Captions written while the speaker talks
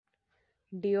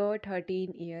Dear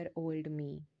 13-year-old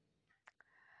me,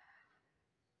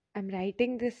 I'm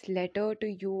writing this letter to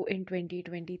you in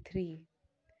 2023.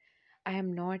 I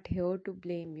am not here to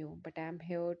blame you, but I am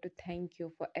here to thank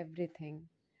you for everything.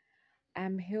 I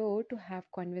am here to have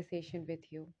conversation with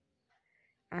you.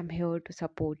 I'm here to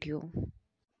support you.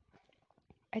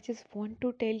 I just want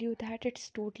to tell you that it's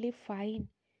totally fine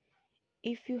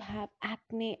if you have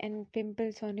acne and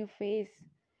pimples on your face.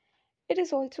 It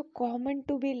is also common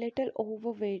to be little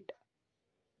overweight.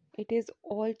 It is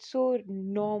also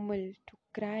normal to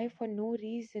cry for no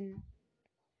reason.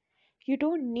 You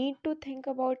don't need to think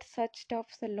about such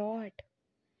stuffs a lot.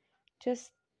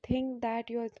 Just think that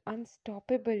you're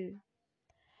unstoppable.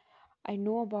 I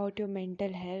know about your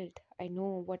mental health. I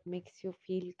know what makes you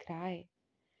feel cry.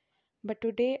 But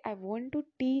today I want to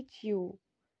teach you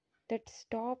that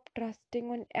stop trusting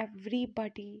on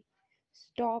everybody.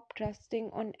 Stop trusting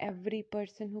on every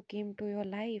person who came to your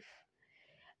life.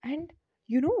 And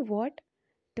you know what?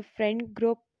 The friend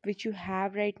group which you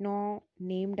have right now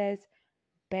named as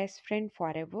best friend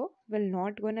forever will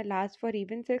not gonna last for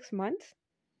even 6 months.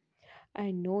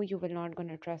 I know you will not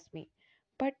gonna trust me.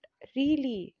 But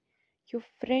really, your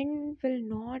friend will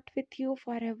not with you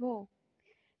forever.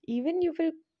 Even you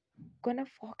will gonna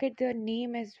forget their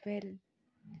name as well.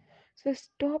 So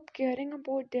stop caring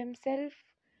about themselves.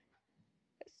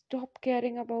 Stop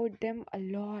caring about them a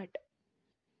lot.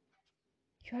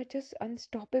 You are just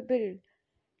unstoppable.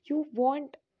 You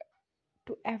want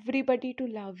to everybody to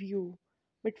love you.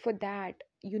 But for that,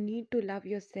 you need to love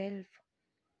yourself.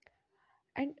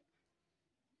 And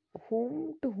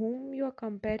whom you are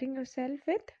comparing yourself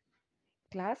with?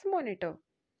 Class monitor.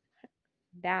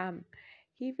 Damn,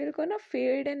 he will gonna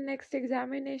fail in next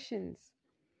examinations.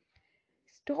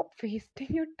 Stop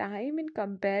wasting your time in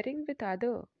comparing with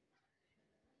other.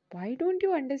 Why don't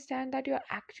you understand that you are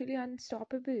actually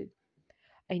unstoppable?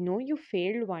 I know you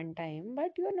failed one time,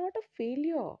 but you are not a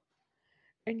failure.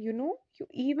 And you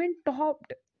even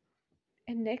topped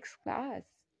in next class.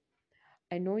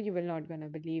 I know you will not gonna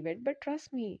believe it, but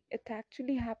trust me, it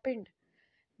actually happened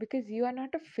because you are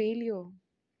not a failure.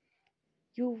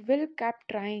 You will keep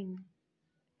trying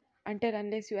until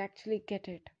unless you actually get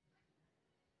it.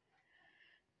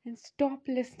 And stop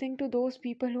listening to those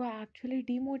people who are actually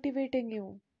demotivating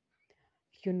you.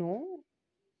 You know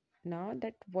now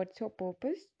that what's your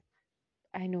purpose?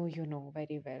 I know you know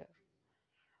very well.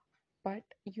 But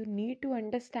you need to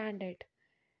understand it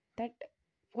that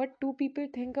what two people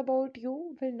think about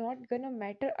you will not gonna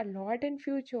matter a lot in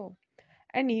future.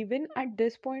 And even at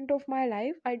this point of my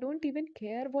life, I don't even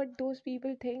care what those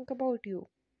people think about you.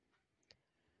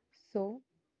 So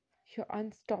you're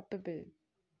unstoppable.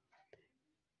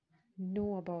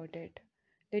 Know about it,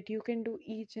 that you can do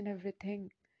each and everything.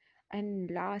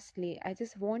 And lastly, I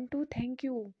just want to thank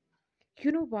you.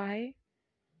 You know why?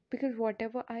 Because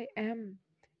whatever I am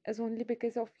is only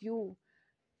because of you.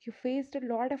 You faced a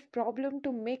lot of problem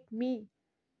to make me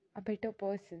a better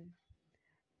person.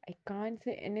 I can't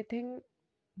say anything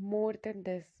more than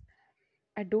this.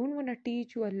 I don't want to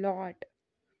teach you a lot,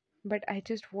 but I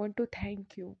just want to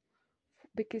thank you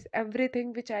because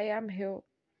everything which I am here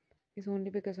is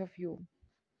only because of you.